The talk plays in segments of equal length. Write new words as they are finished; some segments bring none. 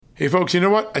Hey folks, you know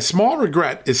what? A small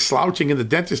regret is slouching in the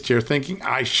dentist chair thinking,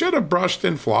 I should have brushed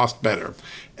and flossed better.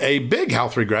 A big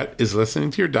health regret is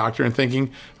listening to your doctor and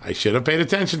thinking, I should have paid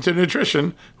attention to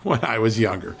nutrition when I was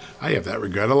younger. I have that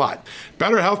regret a lot.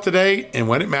 Better health today, and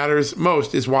when it matters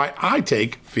most, is why I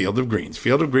take Field of Greens.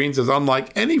 Field of Greens is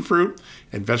unlike any fruit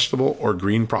and vegetable or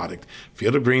green product.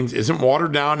 Field of Greens isn't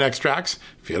watered down extracts.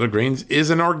 Field of Greens is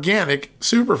an organic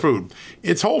superfood.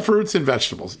 It's whole fruits and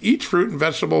vegetables. Each fruit and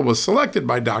vegetable was selected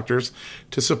by doctors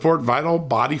to support vital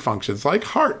body functions like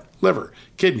heart, liver,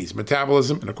 kidneys,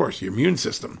 metabolism, and of course, your immune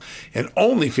system. And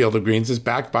only Field of Greens is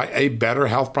backed by a better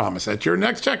health promise. At your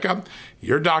next checkup,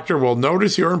 your doctor will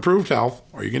notice your improved health,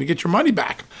 or you're going to get your money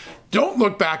back. Don't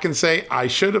look back and say, I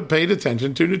should have paid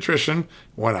attention to nutrition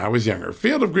when I was younger.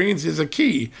 Field of Greens is a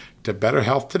key to better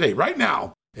health today, right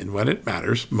now, and when it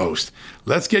matters most.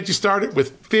 Let's get you started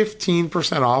with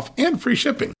 15% off and free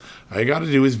shipping. All you got to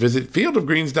do is visit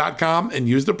fieldofgreens.com and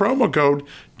use the promo code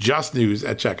JUSTNEWS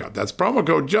at checkout. That's promo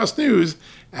code JUSTNEWS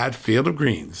at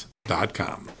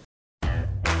fieldofgreens.com.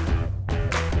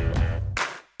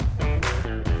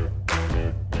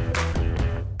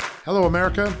 Hello,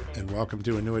 America, and welcome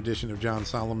to a new edition of John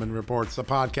Solomon Reports, the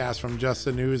podcast from Just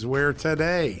the News, where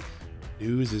today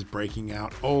news is breaking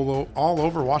out all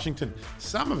over Washington,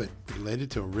 some of it related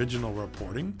to original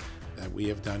reporting that we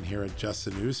have done here at Just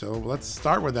the News. So let's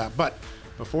start with that. But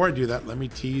before I do that, let me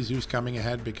tease who's coming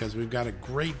ahead, because we've got a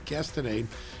great guest today,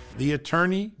 the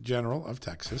Attorney General of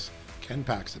Texas, Ken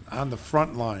Paxton, on the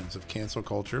front lines of cancel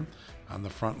culture, on the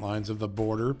front lines of the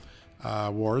border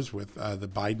wars with the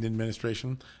Biden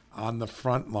administration, on the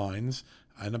front lines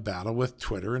in a battle with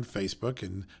Twitter and Facebook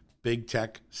and big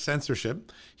tech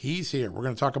censorship. He's here. We're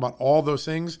going to talk about all those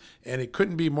things, and it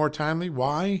couldn't be more timely.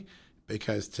 Why?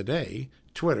 Because today,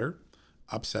 Twitter,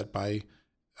 upset by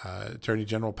Attorney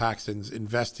General Paxton's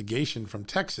investigation from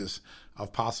Texas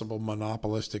of possible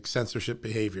monopolistic censorship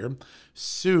behavior,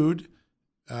 sued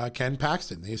Ken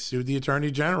Paxton. They sued the Attorney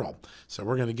General. So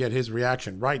we're going to get his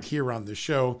reaction right here on the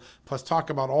show, plus talk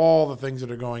about all the things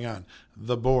that are going on,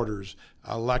 the borders,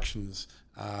 elections,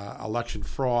 election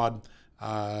fraud,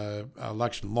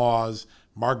 election laws,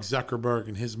 Mark Zuckerberg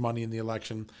and his money in the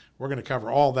election. We're going to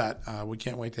cover all that. We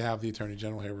can't wait to have the Attorney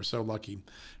General here. We're so lucky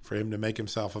for him to make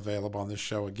himself available on this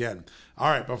show again.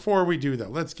 All right, before we do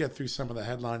that, let's get through some of the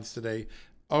headlines today.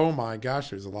 Oh my gosh,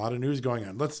 there's a lot of news going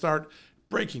on. Let's start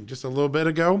breaking just a little bit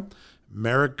ago.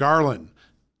 Merrick Garland,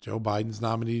 Joe Biden's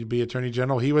nominee to be Attorney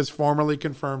General. He was formally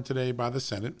confirmed today by the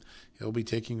Senate. He'll be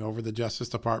taking over the Justice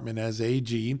Department as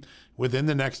AG within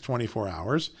the next 24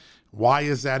 hours. Why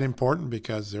is that important?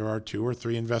 Because there are 2 or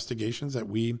 3 investigations that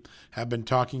we have been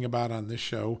talking about on this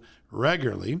show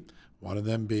regularly, one of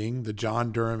them being the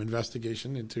John Durham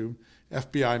investigation into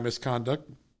FBI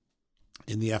misconduct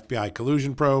in the FBI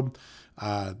collusion probe.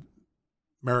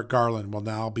 Merrick Garland will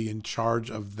now be in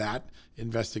charge of that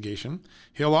investigation.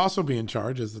 He'll also be in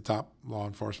charge as the top law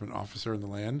enforcement officer in the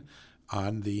land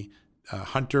on the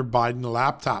Hunter Biden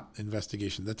laptop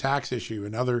investigation, the tax issue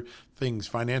and other things,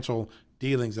 financial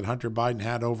dealings that Hunter Biden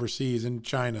had overseas in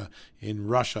China, in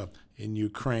Russia, in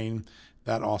Ukraine.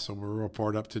 That also will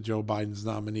report up to Joe Biden's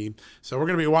nominee. So we're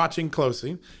going to be watching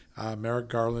closely. Merrick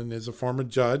Garland is a former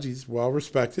judge. He's well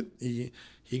respected. He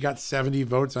got 70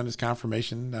 votes on his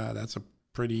confirmation. That's a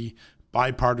pretty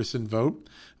bipartisan vote,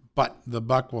 but the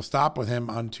buck will stop with him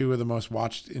on 2 of the most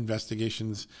watched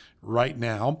investigations right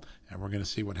now, and we're going to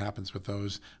see what happens with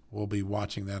those. We'll be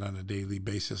watching that on a daily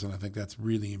basis, and I think that's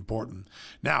really important.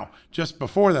 Now, just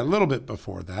before that, a little bit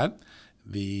before that,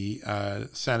 the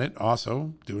Senate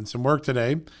also doing some work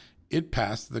today. It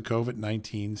passed the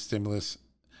COVID-19 stimulus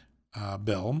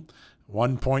bill,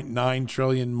 $1.9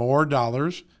 trillion more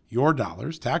dollars, your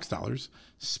dollars, tax dollars,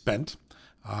 spent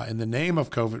in the name of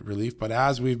COVID relief. But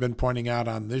as we've been pointing out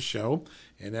on this show,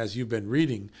 and as you've been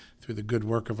reading through the good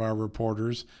work of our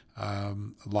reporters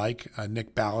like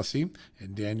Nick Ballasy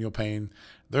and Daniel Payne,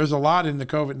 there's a lot in the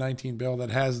COVID-19 bill that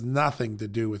has nothing to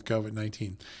do with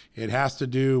COVID-19. It has to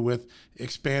do with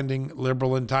expanding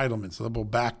liberal entitlements,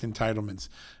 liberal-backed entitlements,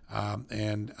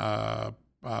 and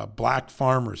black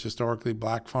farmers, historically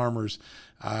black farmers.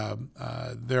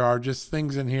 There are just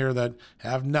things in here that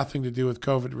have nothing to do with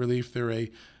COVID relief. They're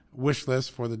a wish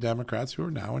list for the Democrats who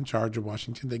are now in charge of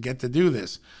Washington. They get to do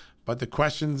this. But the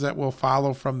questions that will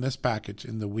follow from this package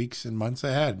in the weeks and months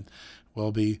ahead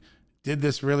will be, did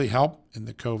this really help in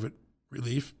the COVID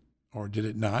relief or did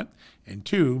it not? And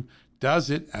 2, does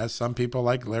it, as some people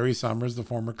like Larry Summers, the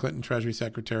former Clinton Treasury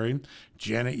Secretary,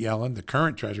 Janet Yellen, the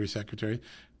current Treasury Secretary,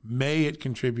 may it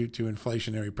contribute to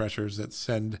inflationary pressures that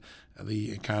send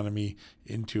the economy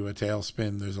into a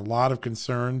tailspin? There's a lot of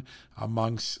concern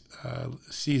amongst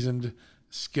seasoned,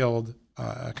 skilled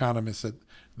economists that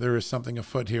there is something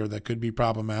afoot here that could be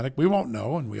problematic. We won't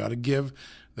know, and we ought to give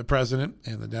the president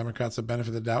and the Democrats the benefit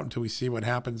of the doubt until we see what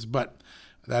happens. But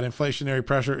that inflationary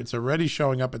pressure, it's already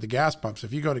showing up at the gas pumps.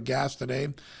 If you go to gas today,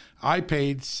 I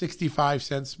paid 65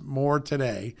 cents more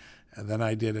today than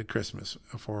I did at Christmas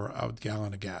for a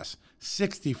gallon of gas.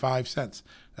 65 cents.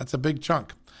 That's a big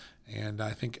chunk. And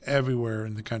I think everywhere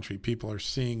in the country, people are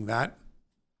seeing that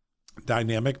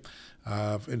dynamic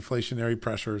of inflationary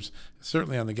pressures,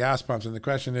 certainly on the gas pumps. And the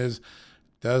question is,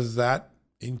 does that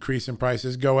increase in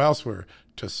prices go elsewhere,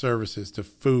 to services, to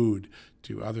food,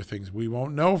 to other things? We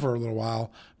won't know for a little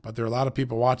while, but there are a lot of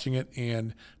people watching it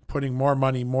and putting more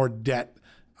money, more debt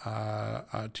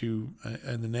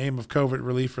in the name of COVID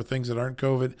relief for things that aren't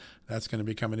COVID. That's going to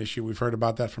become an issue. We've heard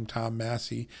about that from Tom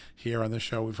Massey here on the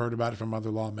show. We've heard about it from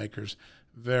other lawmakers.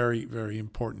 Very, very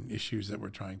important issues that we're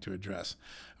trying to address.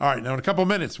 All right, now in a couple of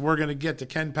minutes, we're going to get to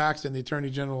Ken Paxton, the Attorney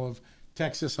General of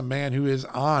Texas, a man who is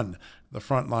on the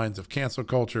front lines of cancel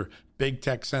culture, big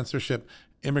tech censorship,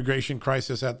 immigration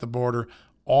crisis at the border,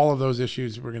 all of those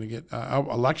issues. We're going to get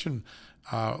election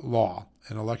law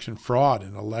and election fraud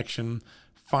and election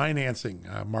financing,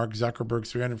 Mark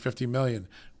Zuckerberg's $350 million.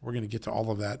 We're going to get to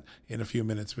all of that in a few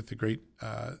minutes with the great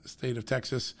state of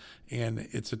Texas and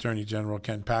its Attorney General,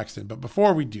 Ken Paxton. But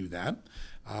before we do that,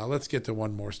 let's get to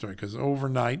one more story, because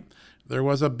overnight there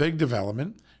was a big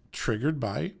development triggered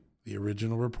by the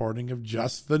original reporting of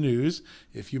Just the News.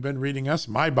 If you've been reading us,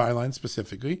 my byline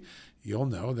specifically, you'll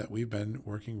know that we've been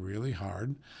working really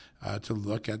hard to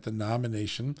look at the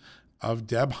nomination of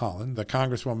Deb Haaland, the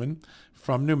Congresswoman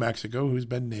from New Mexico, who's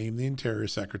been named the Interior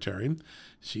Secretary.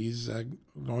 She's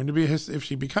going to be, if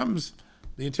she becomes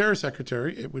the Interior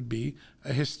Secretary, it would be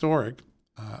a historic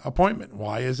appointment.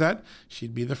 Why is that?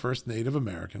 She'd be the first Native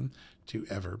American to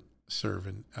ever serve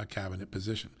in a cabinet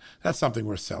position. That's something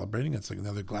worth celebrating. It's like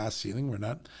another glass ceiling. We're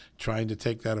not trying to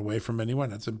take that away from anyone.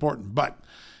 That's important. But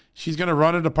she's going to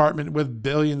run a department with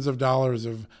billions of dollars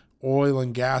of oil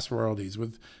and gas royalties,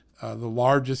 with the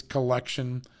largest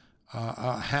collection,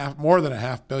 more than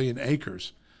 500 million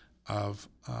acres of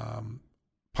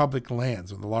public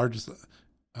lands, and the largest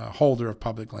holder of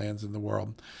public lands in the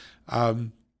world.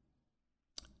 And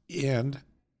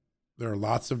there are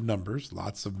lots of numbers,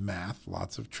 lots of math,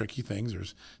 lots of tricky things.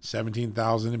 There's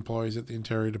 17,000 employees at the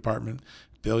Interior Department,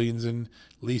 billions in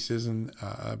leases, and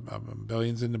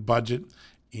billions in the budget.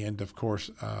 And of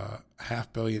course, 500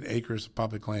 million acres of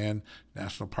public land,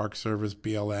 National Park Service,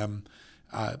 BLM.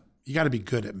 You got to be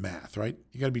good at math, right?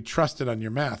 You got to be trusted on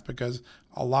your math, because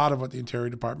a lot of what the Interior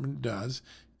Department does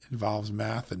involves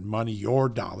math and money, your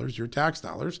dollars, your tax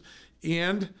dollars.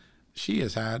 And she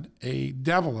has had a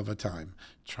devil of a time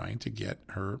trying to get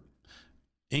her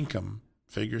income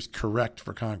figures correct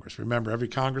for Congress. Remember, every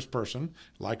congressperson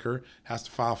like her has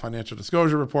to file a financial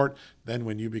disclosure report. Then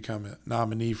when you become a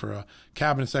nominee for a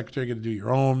cabinet secretary, you're going to do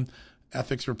your own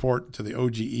ethics report to the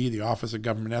OGE, the Office of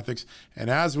Government Ethics. And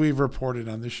as we've reported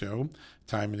on the show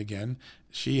time and again,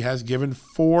 she has given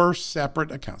 4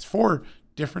 separate accounts, 4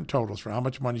 different totals for how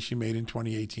much money she made in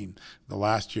 2018. The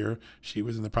last year she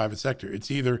was in the private sector.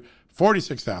 It's either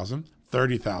 $46,000,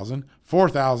 $30,000,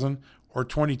 $4,000, or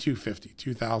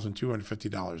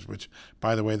 $2,250, which,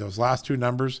 by the way, those last 2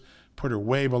 numbers put her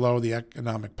way below the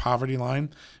economic poverty line,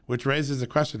 which raises the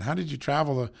question, how did you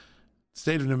travel the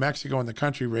state of New Mexico and the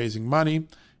country raising money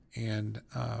and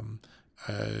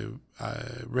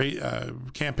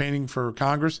campaigning for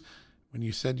Congress when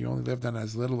you said you only lived on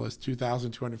as little as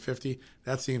 $2,250?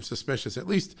 That seems suspicious, at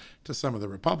least to some of the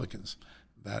Republicans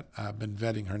that have been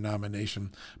vetting her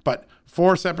nomination. But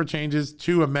 4 separate changes,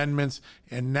 2 amendments,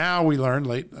 and now we learned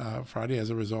late Friday, as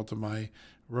a result of my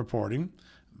reporting,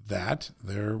 that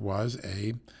there was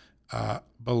a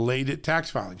belated tax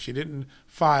filing. She didn't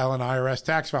file an IRS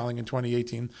tax filing in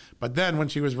 2018, but then when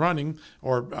she was running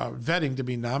or vetting to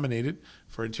be nominated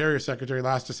for Interior Secretary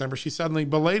last December, she suddenly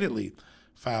belatedly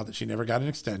filed it. She never got an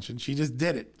extension. She just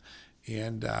did it.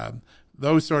 And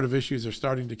those sort of issues are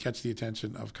starting to catch the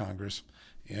attention of Congress.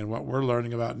 And what we're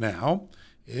learning about now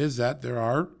is that there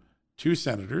are 2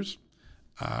 senators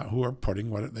who are putting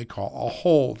what they call a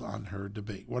hold on her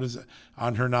debate. What is it?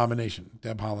 On her nomination,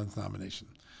 Deb Haaland's nomination.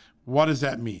 What does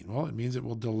that mean? Well, it means it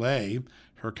will delay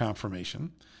her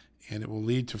confirmation, and it will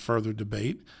lead to further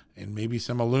debate and maybe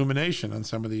some illumination on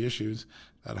some of the issues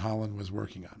that Haaland was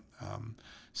working on.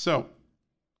 So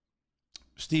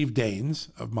Steve Daines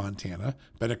of Montana,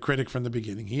 been a critic from the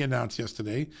beginning. He announced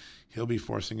yesterday he'll be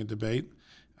forcing a debate.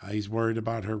 He's worried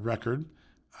about her record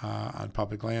on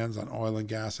public lands, on oil and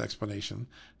gas explanation.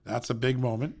 That's a big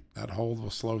moment. That hold will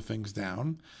slow things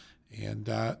down. And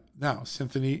now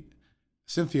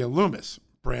Cynthia Lummis,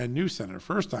 brand new senator,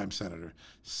 first-time senator,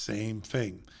 same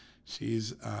thing.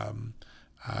 She's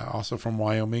also from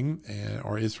Wyoming,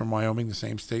 or is from Wyoming, the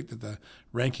same state that the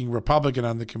ranking Republican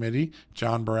on the committee,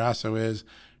 John Barrasso, is.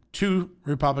 2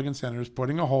 Republican senators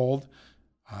putting a hold,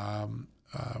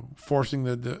 forcing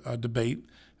the debate.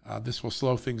 This will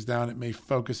slow things down. It may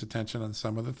focus attention on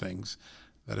some of the things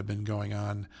that have been going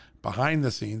on behind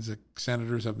the scenes that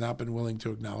senators have not been willing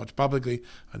to acknowledge publicly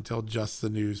until Just the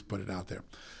News put it out there.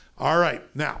 All right,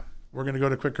 now we're going to go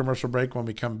to a quick commercial break. When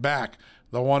we come back,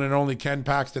 the one and only Ken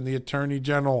Paxton, the Attorney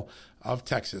General of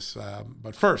Texas.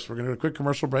 But first, we're going to do a quick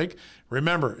commercial break.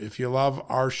 Remember, if you love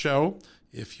our show,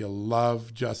 if you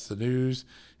love Just the News,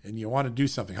 and you want to do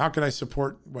something, how can I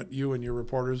support what you and your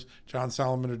reporters, John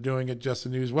Solomon, are doing at Just the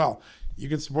News? Well, you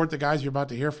can support the guys you're about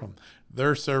to hear from.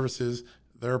 Their services,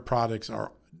 their products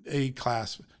are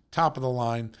A-class, top of the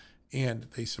line, and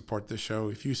they support the show.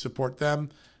 If you support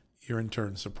them, you're in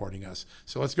turn supporting us.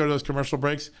 So let's go to those commercial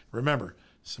breaks. Remember,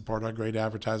 support our great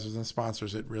advertisers and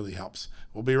sponsors. It really helps.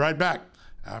 We'll be right back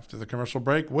after the commercial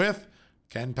break with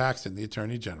Ken Paxton, the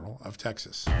Attorney General of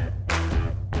Texas.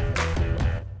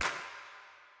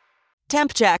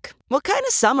 Temp check. What kind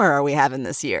of summer are we having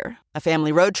this year? A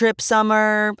family road trip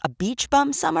summer? A beach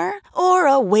bum summer? Or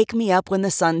a wake me up when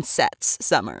the sun sets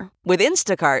summer? With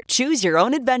Instacart, choose your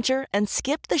own adventure and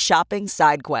skip the shopping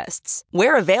side quests.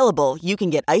 Where available, you can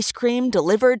get ice cream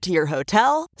delivered to your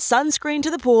hotel, sunscreen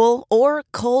to the pool, or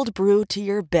cold brew to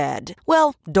your bed.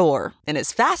 Well, door, in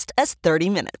as fast as 30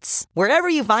 minutes. Wherever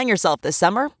you find yourself this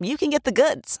summer, you can get the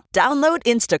goods. Download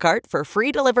Instacart for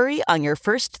free delivery on your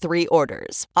first 3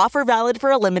 orders. Offer valid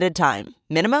for a limited time.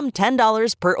 Minimum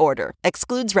 $10 per order.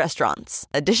 Excludes restaurants.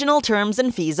 Additional terms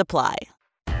and fees apply.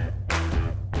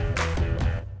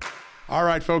 All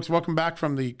right, folks, welcome back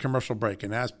from the commercial break.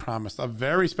 And as promised, a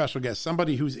very special guest,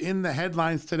 somebody who's in the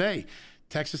headlines today.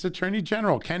 Texas Attorney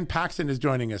General Ken Paxton is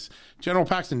joining us. General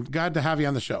Paxton, glad to have you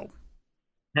on the show.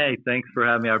 Hey, thanks for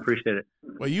having me. I appreciate it.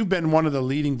 Well, you've been one of the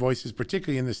leading voices,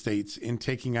 particularly in the States, in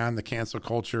taking on the cancel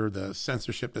culture, the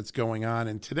censorship that's going on.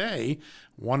 And today,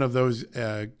 one of those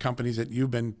companies that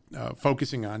you've been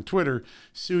focusing on, Twitter,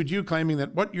 sued you, claiming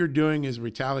that what you're doing is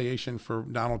retaliation for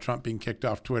Donald Trump being kicked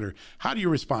off Twitter. How do you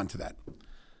respond to that?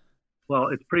 Well,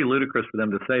 it's pretty ludicrous for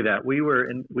them to say that. We were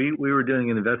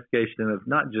doing an investigation of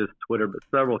not just Twitter, but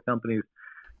several companies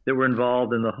that were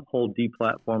involved in the whole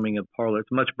deplatforming of Parler.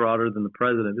 It's much broader than the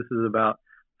president. This is about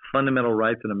fundamental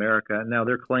rights in America. Now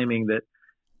they're claiming that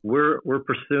we're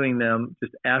pursuing them,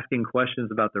 just asking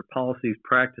questions about their policies,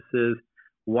 practices,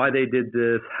 why they did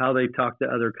this, how they talked to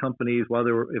other companies,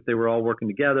 if they were all working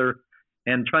together,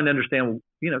 and trying to understand,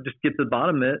 just get to the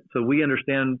bottom of it so we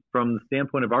understand from the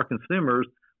standpoint of our consumers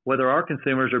whether our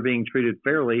consumers are being treated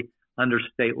fairly under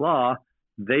state law.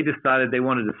 They decided they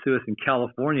wanted to sue us in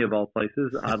California, of all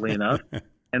places, oddly enough.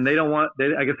 And I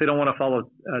guess they don't want to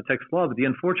follow Texas law. But the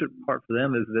unfortunate part for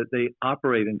them is that they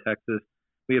operate in Texas.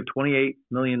 We have 28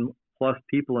 million plus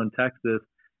people in Texas,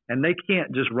 and they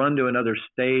can't just run to another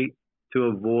state to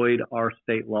avoid our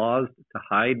state laws, to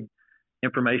hide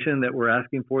information that we're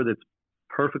asking for that's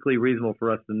perfectly reasonable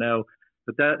for us to know.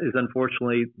 But that is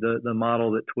unfortunately the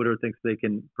model that Twitter thinks they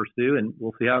can pursue, and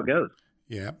we'll see how it goes.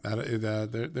 Yeah,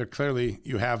 they're clearly,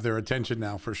 you have their attention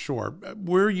now for sure.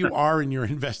 Where you are in your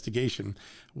investigation,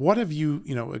 what have you,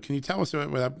 can you tell us,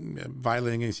 without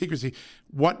violating any secrecy,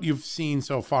 what you've seen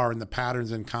so far in the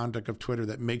patterns and conduct of Twitter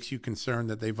that makes you concerned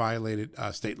that they violated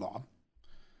state law?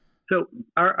 So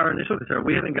our initial concern,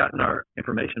 we haven't gotten our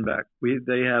information back.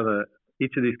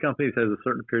 Each of these companies has a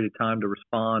certain period of time to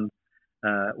respond.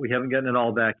 We haven't gotten it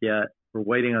all back yet. We're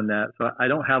waiting on that. So I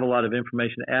don't have a lot of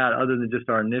information to add other than just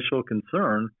our initial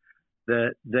concern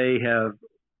that they have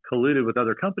colluded with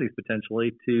other companies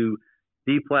potentially to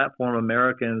deplatform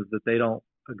Americans that they don't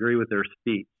agree with their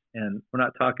speech. And we're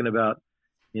not talking about,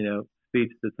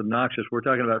 speech that's obnoxious. We're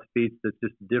talking about speech that's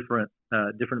just different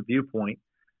viewpoint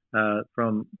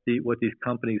from what these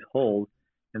companies hold.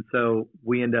 And so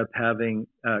we end up having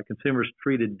consumers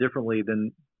treated differently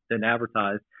than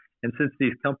advertised. And since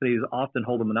these companies often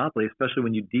hold a monopoly, especially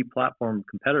when you deplatform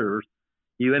competitors,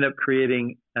 you end up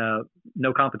creating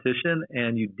no competition,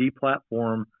 and you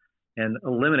deplatform and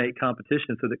eliminate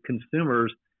competition so that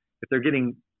consumers, if they're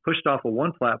getting pushed off of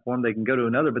one platform, they can go to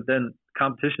another, but then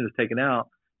competition is taken out.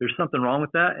 There's something wrong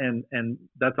with that, and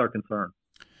that's our concern.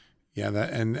 Yeah,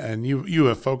 and you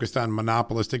have focused on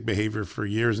monopolistic behavior for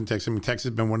years in Texas. I mean, Texas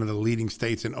has been one of the leading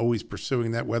states in always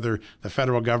pursuing that, whether the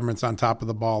federal government's on top of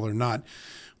the ball or not.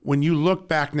 When you look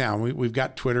back now, we've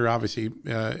got Twitter obviously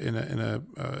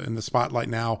in the spotlight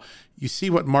now. You see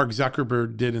what Mark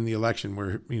Zuckerberg did in the election,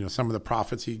 where some of the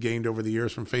profits he gained over the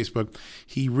years from Facebook,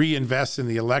 he reinvests in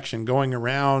the election, going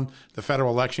around the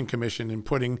Federal Election Commission and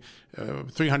putting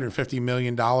 $350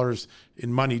 million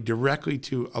in money directly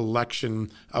to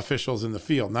election officials in the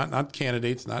field, not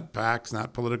candidates, not PACs,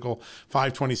 not political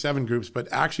 527 groups, but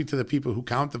actually to the people who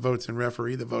count the votes and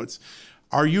referee the votes.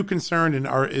 Are you concerned, and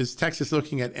is Texas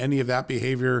looking at any of that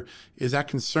behavior? Is that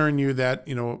concern you that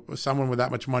someone with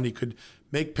that much money could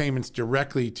make payments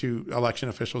directly to election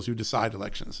officials who decide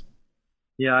elections?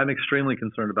 Yeah, I'm extremely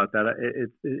concerned about that.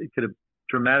 It could have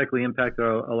dramatically impacted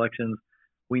our elections.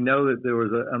 We know that there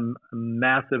was a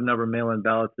massive number of mail-in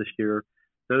ballots this year.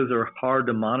 Those are hard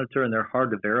to monitor and they're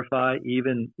hard to verify,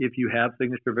 even if you have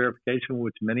signature verification,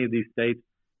 which many of these states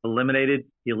eliminated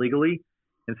illegally.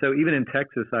 And so even in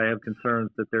Texas, I have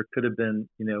concerns that there could have been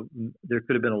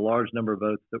a large number of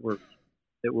votes that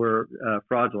were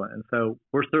fraudulent. And so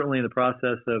we're certainly in the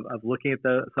process of looking at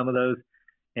some of those,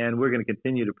 and we're going to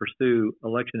continue to pursue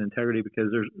election integrity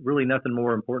because there's really nothing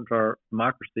more important to our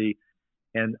democracy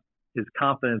and is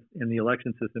confidence in the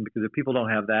election system. Because if people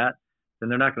don't have that, then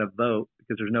they're not going to vote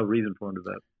because there's no reason for them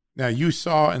to vote. Now, you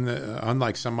saw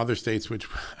unlike some other states, which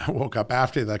woke up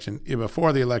after the election,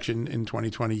 before the election in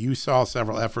 2020, you saw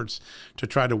several efforts to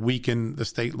try to weaken the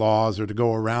state laws or to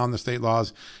go around the state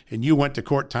laws. And you went to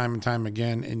court time and time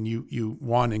again, and you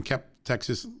won and kept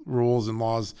Texas rules and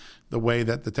laws the way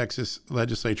that the Texas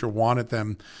legislature wanted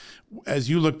them. As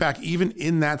you look back, even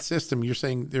in that system, you're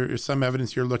saying there is some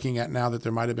evidence you're looking at now that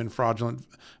there might have been fraudulent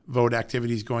vote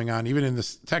activities going on, even in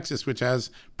Texas, which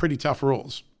has pretty tough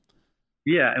rules.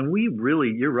 Yeah, and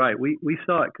you're right. We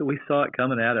saw it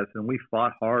coming at us, and we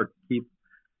fought hard to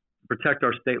protect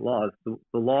our state laws, the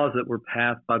laws that were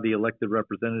passed by the elected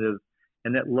representatives,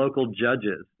 and that local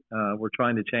judges were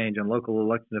trying to change, and local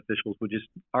election officials would just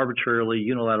arbitrarily,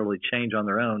 unilaterally change on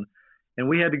their own. And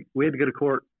we had to go to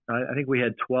court. I think we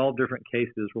had 12 different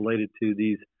cases related to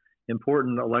these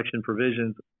important election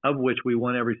provisions, of which we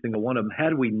won every single one of them.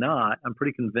 Had we not, I'm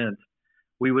pretty convinced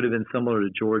we would have been similar to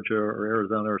Georgia or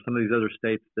Arizona or some of these other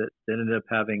states that ended up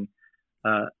having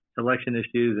election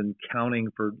issues and counting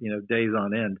for days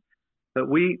on end. But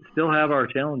we still have our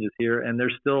challenges here, and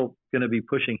they're still going to be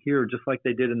pushing here, just like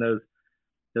they did in those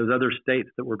other states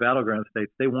that were battleground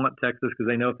states. They want Texas because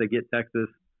they know if they get Texas,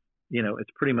 it's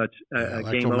pretty much a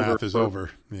game over. Math is over.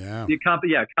 Yeah.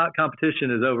 Competition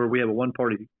is over. We have a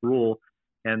one-party rule,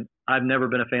 and I've never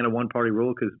been a fan of one-party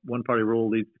rule because one-party rule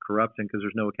leads to corruption because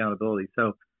there's no accountability.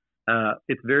 So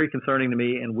it's very concerning to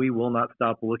me, and we will not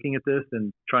stop looking at this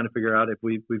and trying to figure out if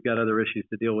we've got other issues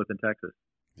to deal with in Texas.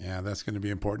 Yeah, that's going to be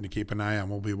important to keep an eye on.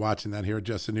 We'll be watching that here at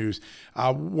Just the News.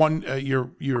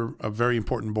 You're a very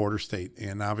important border state,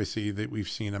 and obviously that we've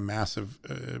seen a massive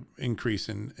increase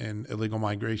in illegal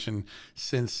migration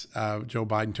since Joe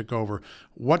Biden took over.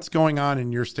 What's going on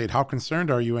in your state? How concerned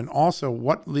are you? And also,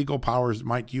 what legal powers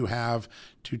might you have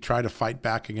to try to fight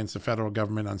back against the federal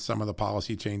government on some of the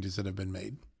policy changes that have been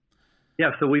made?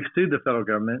 Yeah, so we've sued the federal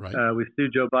government. Right. We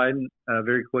sued Joe Biden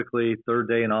very quickly, third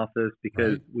day in office,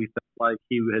 because we felt like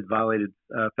he had violated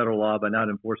federal law by not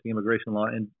enforcing immigration law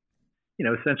and,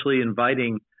 essentially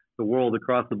inviting the world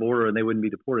across the border and they wouldn't be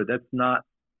deported. That's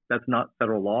not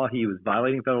federal law. He was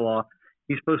violating federal law.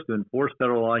 He's supposed to enforce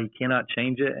federal law. He cannot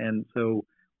change it. And so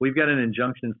we've got an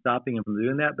injunction stopping him from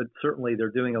doing that. But certainly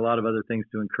they're doing a lot of other things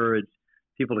to encourage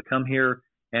people to come here.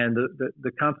 And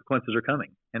the consequences are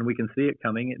coming, and we can see it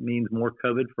coming. It means more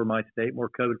COVID for my state, more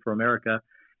COVID for America.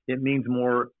 It means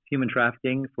more human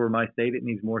trafficking for my state. It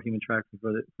means more human trafficking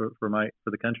for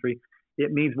the country.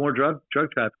 It means more drug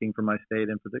trafficking for my state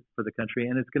and for the country,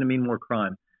 and it's going to mean more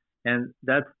crime. And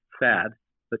that's sad,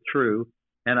 but true.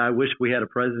 And I wish we had a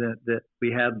president that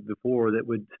we had before that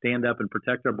would stand up and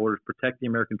protect our borders, protect the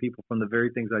American people from the very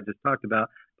things I just talked about.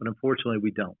 But unfortunately,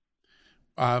 we don't.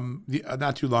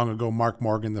 Not too long ago, Mark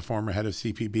Morgan, the former head of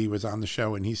CPB, was on the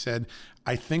show, and he said,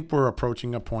 I think we're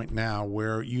approaching a point now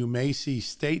where you may see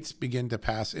states begin to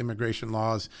pass immigration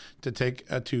laws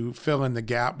to fill in the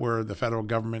gap where the federal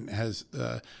government has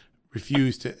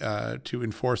refused to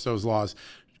enforce those laws.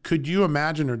 Could you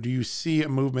imagine, or do you see a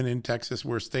movement in Texas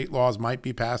where state laws might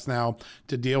be passed now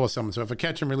to deal with someone? So if a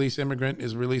catch and release immigrant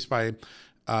is released by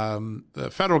the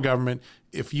federal government,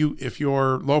 if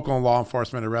your local law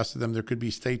enforcement arrested them, there could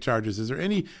be state charges. Is there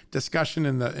any discussion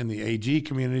in the AG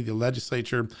community, the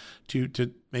legislature,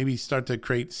 to maybe start to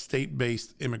create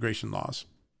state-based immigration laws?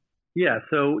 Yeah,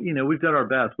 so we've done our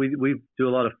best. We do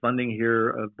a lot of funding here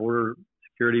of border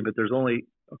security, but there's only,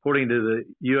 according to the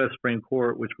U.S. Supreme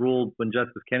Court, which ruled when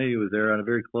Justice Kennedy was there on a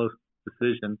very close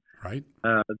decision, Right.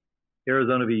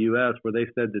 Arizona v. U.S., where they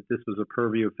said that this was a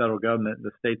purview of federal government. The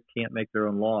states can't make their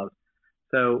own laws.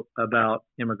 So about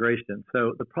immigration.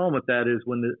 So the problem with that is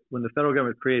when the federal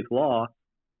government creates law,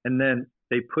 and then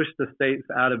they push the states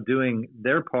out of doing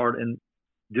their part in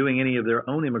doing any of their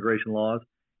own immigration laws,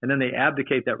 and then they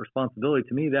abdicate that responsibility.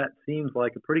 To me, that seems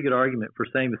like a pretty good argument for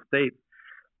saying the states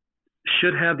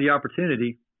should have the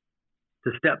opportunity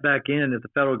to step back in if the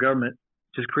federal government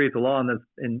just creates a law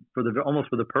and for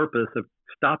the purpose of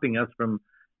stopping us from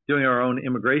doing our own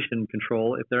immigration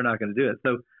control if they're not going to do it.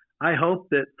 So I hope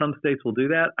that some states will do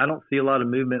that. I don't see a lot of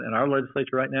movement in our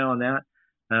legislature right now on that.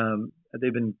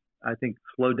 They've been, I think,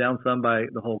 slowed down some by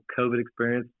the whole COVID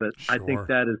experience, but Sure. I think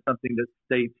that is something that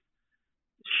states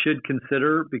should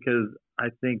consider, because I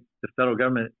think the federal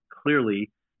government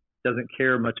clearly doesn't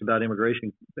care much about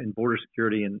immigration and border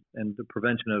security and the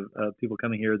prevention of people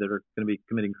coming here that are going to be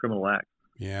committing criminal acts.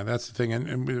 Yeah, that's the thing.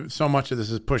 And so much of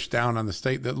this is pushed down on the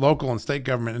state that local and state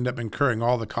government end up incurring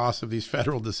all the costs of these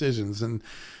federal decisions. And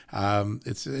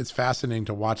it's fascinating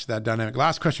to watch that dynamic.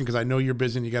 Last question, because I know you're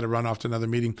busy and you got to run off to another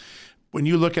meeting. When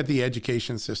you look at the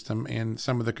education system and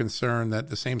some of the concern that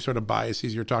the same sort of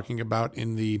biases you're talking about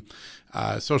in the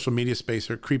social media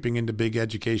space are creeping into big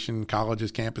education,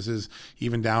 colleges, campuses,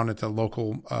 even down at the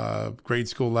local grade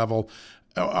school level,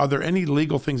 are there any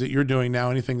legal things that you're doing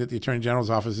now, anything that the Attorney General's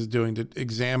office is doing to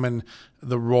examine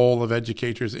the role of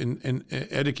educators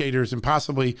and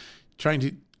possibly trying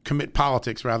to commit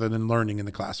politics rather than learning in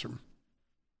the classroom?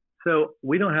 So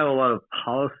we don't have a lot of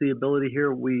policy ability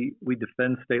here. We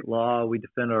defend state law. We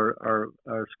defend our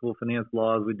school finance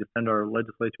laws. We defend our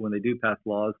legislature when they do pass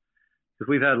laws,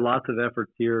 because we've had lots of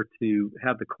efforts here to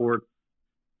have the courts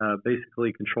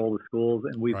basically control the schools,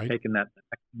 and we've taken that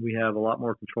back. We have a lot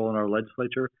more control in our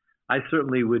legislature. I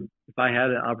certainly would, if I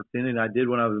had an opportunity, and I did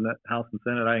when I was in the House and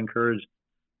Senate, I encouraged,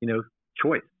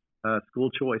 choice, school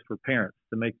choice for parents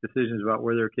to make decisions about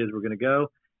where their kids were going to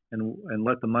go, and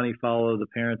let the money follow the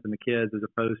parents and the kids, as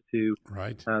opposed to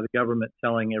the government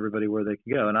telling everybody where they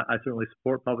can go. And I certainly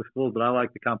support public schools, but I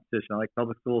like the competition. I like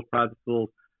public schools, private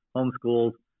schools, home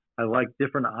schools. I like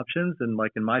different options. And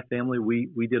like in my family,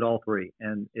 we did all three,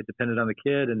 and it depended on the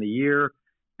kid and the year.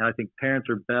 And I think parents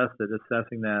are best at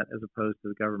assessing that as opposed to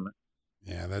the government.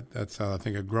 Yeah, that's I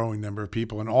think a growing number of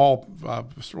people in all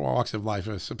walks of life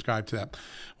subscribe to that.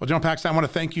 Well, Joan Paxton, I want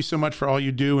to thank you so much for all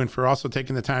you do and for also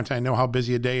taking the time to, I know how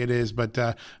busy a day it is, but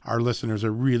our listeners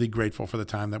are really grateful for the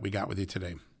time that we got with you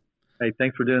today. Hey,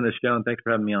 thanks for doing this show, and thanks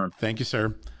for having me on. Thank you,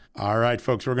 sir. All right,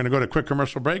 folks, we're going to go to a quick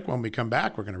commercial break. When we come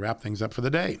back, we're going to wrap things up for the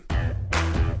day.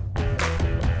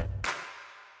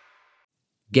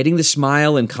 Getting the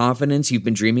smile and confidence you've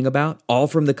been dreaming about, all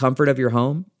from the comfort of your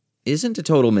home, isn't a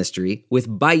total mystery with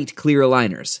Byte clear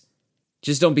aligners.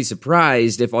 Just don't be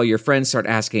surprised if all your friends start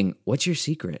asking, "What's your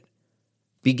secret?"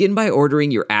 Begin by ordering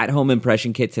your at-home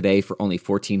impression kit today for only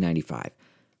 $14.95.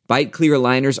 Byte clear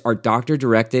aligners are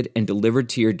doctor-directed and delivered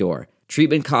to your door.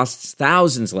 Treatment costs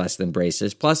thousands less than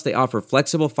braces, plus they offer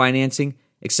flexible financing,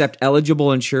 accept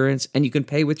eligible insurance, and you can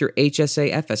pay with your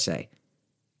HSA FSA.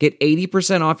 Get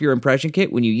 80% off your impression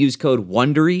kit when you use code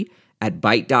WONDERY at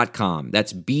Byte.com.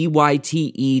 That's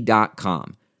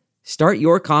BYTE.com. Start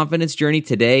your confidence journey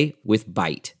today with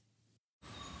Byte.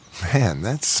 Man,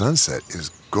 that sunset is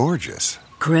gorgeous.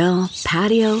 Grill,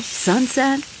 patio,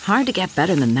 sunset. Hard to get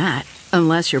better than that.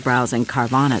 Unless you're browsing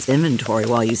Carvana's inventory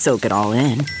while you soak it all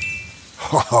in.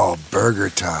 Oh,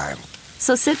 burger time.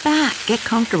 So sit back, get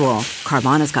comfortable.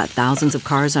 Carvana's got thousands of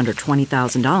cars under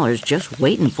 $20,000 just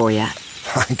waiting for you.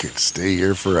 I could stay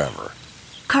here forever.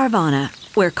 Carvana,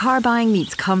 where car buying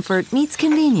meets comfort, meets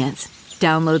convenience.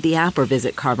 Download the app or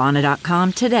visit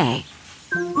Carvana.com today.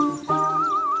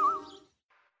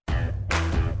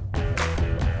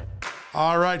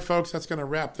 All right, folks, that's going to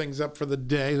wrap things up for the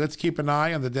day. Let's keep an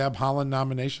eye on the Deb Haaland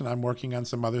nomination. I'm working on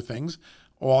some other things.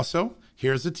 Also,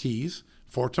 here's a tease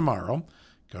for tomorrow.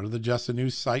 Go to the Just the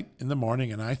News site in the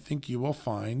morning, and I think you will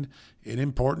find an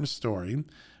important story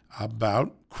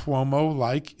about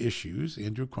Cuomo-like issues,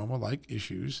 Andrew Cuomo-like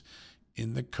issues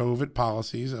in the COVID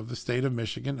policies of the state of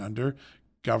Michigan under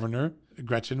Governor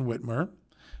Gretchen Whitmer.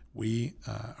 We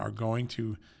are going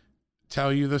to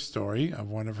tell you the story of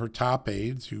one of her top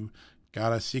aides who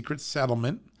got a secret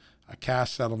settlement, a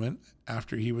cash settlement,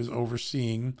 after he was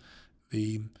overseeing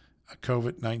the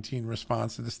COVID-19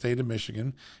 response in the state of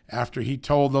Michigan, after he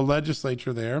told the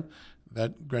legislature there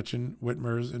that Gretchen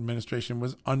Whitmer's administration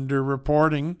was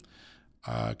underreporting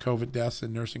COVID deaths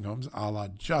in nursing homes, a la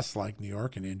just like New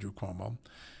York and Andrew Cuomo.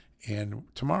 And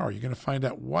tomorrow you're going to find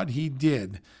out what he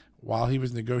did while he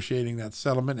was negotiating that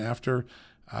settlement after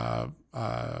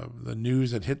the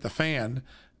news had hit the fan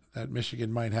that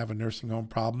Michigan might have a nursing home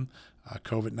problem, a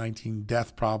COVID-19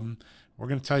 death problem. We're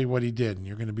going to tell you what he did, and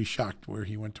you're going to be shocked where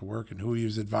he went to work and who he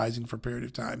was advising for a period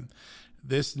of time.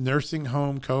 This nursing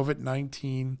home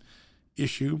COVID-19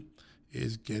 issue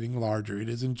is getting larger. It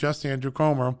isn't just Andrew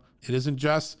Cuomo. It isn't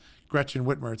just Gretchen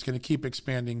Whitmer. It's going to keep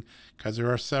expanding because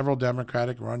there are several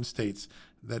Democratic-run states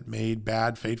that made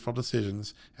bad, fateful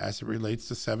decisions as it relates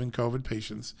to 7 COVID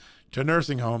patients to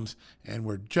nursing homes, and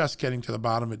we're just getting to the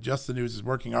bottom. Just the News is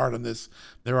working hard on this.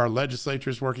 There are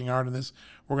legislatures working hard on this.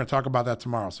 We're going to talk about that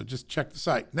tomorrow, so just check the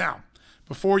site. Now,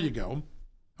 before you go,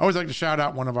 I always like to shout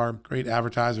out one of our great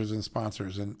advertisers and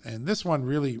sponsors, and this one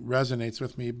really resonates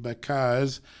with me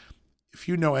because if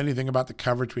you know anything about the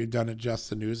coverage we've done at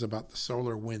Just the News about the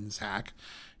SolarWinds hack,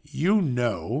 you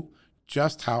know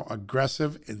just how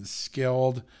aggressive and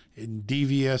skilled and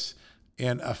devious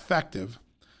and effective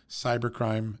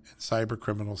cybercrime and cyber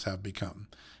criminals have become.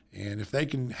 And if they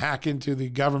can hack into the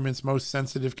government's most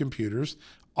sensitive computers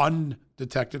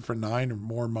undetected for 9 or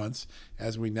more months,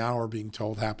 as we now are being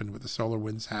told happened with the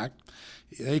SolarWinds hack,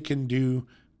 they can do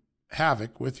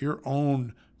havoc with your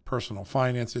own personal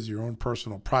finances, your own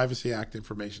personal Privacy Act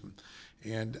information,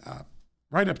 and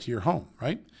right up to your home,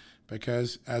 right?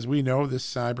 Because as we know, this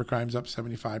cybercrime's up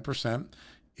 75%.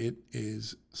 It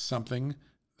is something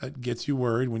that gets you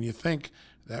worried when you think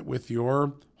that with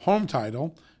your home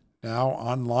title now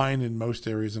online in most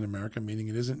areas in America, meaning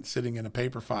it isn't sitting in a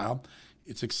paper file,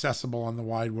 it's accessible on the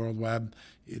wide world web,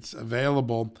 it's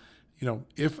available. You know,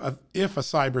 if a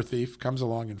cyber thief comes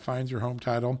along and finds your home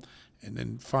title and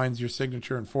then finds your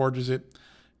signature and forges it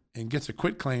and gets a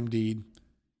quitclaim deed,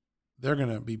 they're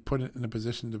going to be put in a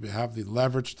position to have the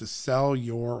leverage to sell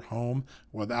your home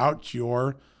without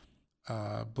your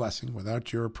blessing,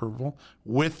 without your approval,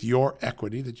 with your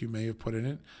equity that you may have put in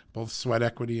it, both sweat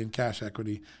equity and cash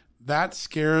equity. That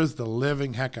scares the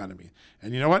living heck out of me.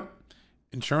 And you know what?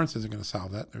 Insurance isn't going to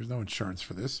solve that. There's no insurance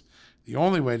for this. The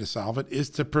only way to solve it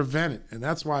is to prevent it. And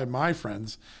that's why my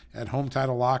friends at Home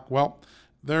Title Lock, well,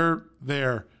 they're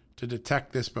there to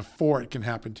detect this before it can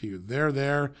happen to you. They're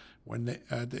there when they,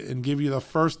 and give you the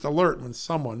first alert when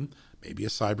someone, maybe a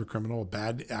cyber criminal, a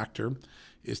bad actor,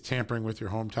 is tampering with your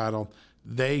home title.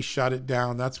 They shut it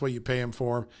down. That's what you pay them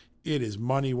for. It is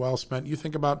money well spent. You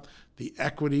think about the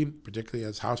equity, particularly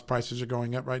as house prices are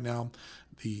going up right now,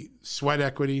 the sweat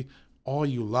equity, all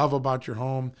you love about your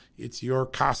home. It's your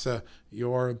casa,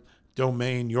 your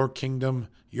domain, your kingdom,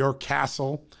 your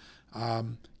castle.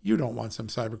 You don't want some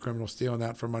cyber criminal stealing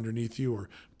that from underneath you or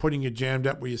putting you jammed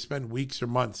up where you spend weeks or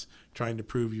months trying to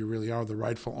prove you really are the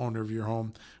rightful owner of your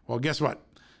home. Well, guess what?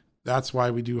 That's why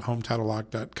we do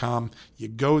HometitleLock.com. You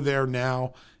go there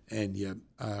now and you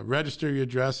register your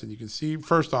address, and you can see,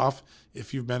 first off,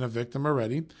 if you've been a victim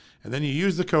already. And then you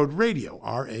use the code RADIO,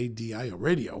 R-A-D-I-O,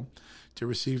 RADIO, to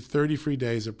receive 30 free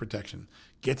days of protection.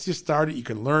 Gets you started. You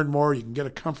can learn more. You can get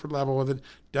a comfort level with it.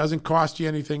 Doesn't cost you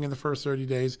anything in the first 30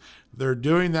 days. They're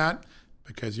doing that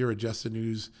because you're a Just the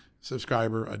News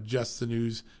subscriber, a Just the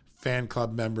News fan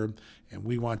club member, and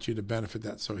we want you to benefit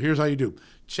that. So here's how you do.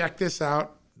 Check this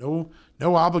out. No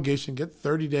obligation. Get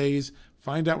 30 days.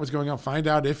 Find out what's going on. Find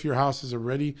out if your house has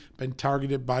already been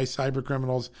targeted by cyber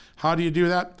criminals. How do you do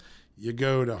that? You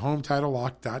go to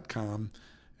HometitleLock.com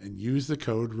and use the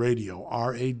code RADIO,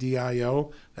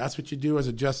 R-A-D-I-O. That's what you do as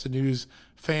a Just the News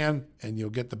fan, and you'll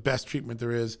get the best treatment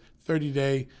there is.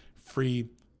 30-day free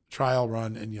trial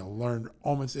run, and you'll learn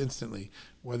almost instantly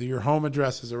whether your home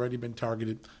address has already been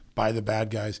targeted by the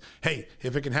bad guys. Hey,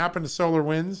 if it can happen to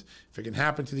SolarWinds, if it can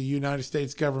happen to the United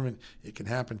States government, it can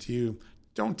happen to you.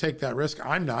 Don't take that risk.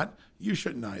 I'm not. You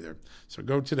shouldn't either. So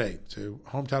go today to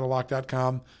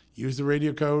HometitleLock.com. Use the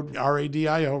radio code,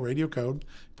 RADIO, radio code.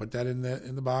 Put that in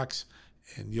the box,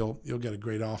 and you'll get a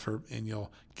great offer, and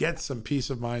you'll get some peace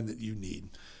of mind that you need.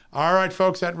 All right,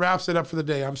 folks, that wraps it up for the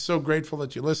day. I'm so grateful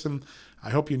that you listened. I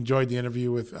hope you enjoyed the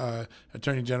interview with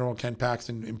Attorney General Ken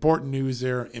Paxton. Important news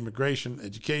there: immigration,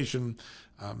 education,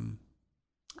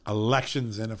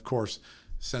 elections, and of course,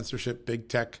 censorship, big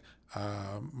tech,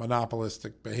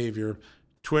 monopolistic behavior.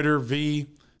 Twitter v.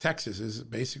 Texas is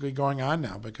basically going on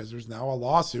now because there's now a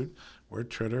lawsuit where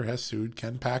Twitter has sued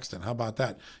Ken Paxton. How about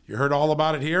that? You heard all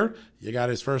about it here. You got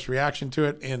his first reaction to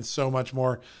it and so much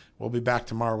more. We'll be back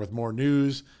tomorrow with more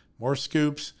news, more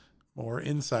scoops, more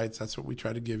insights. That's what we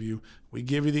try to give you. We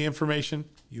give you the information.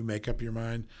 You make up your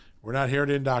mind. We're not here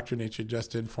to indoctrinate you,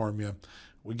 just to inform you.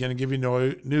 We're going to give you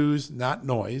news, not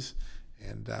noise.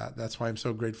 And that's why I'm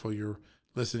so grateful you're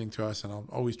listening to us, and I'll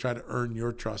always try to earn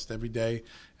your trust every day,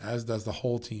 as does the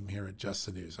whole team here at Just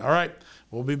the News. All right,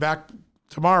 we'll be back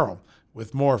tomorrow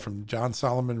with more from John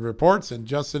Solomon Reports and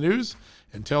Just the News.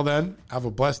 Until then, have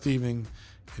a blessed evening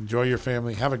Enjoy your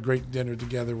family. Have a great dinner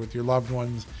together with your loved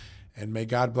ones. And may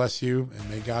God bless you, and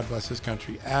may God bless his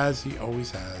country as he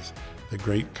always has, the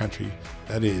great country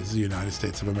that is the United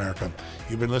States of America.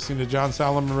 You've been listening to John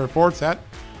Solomon Reports at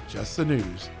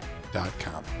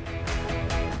justthenews.com.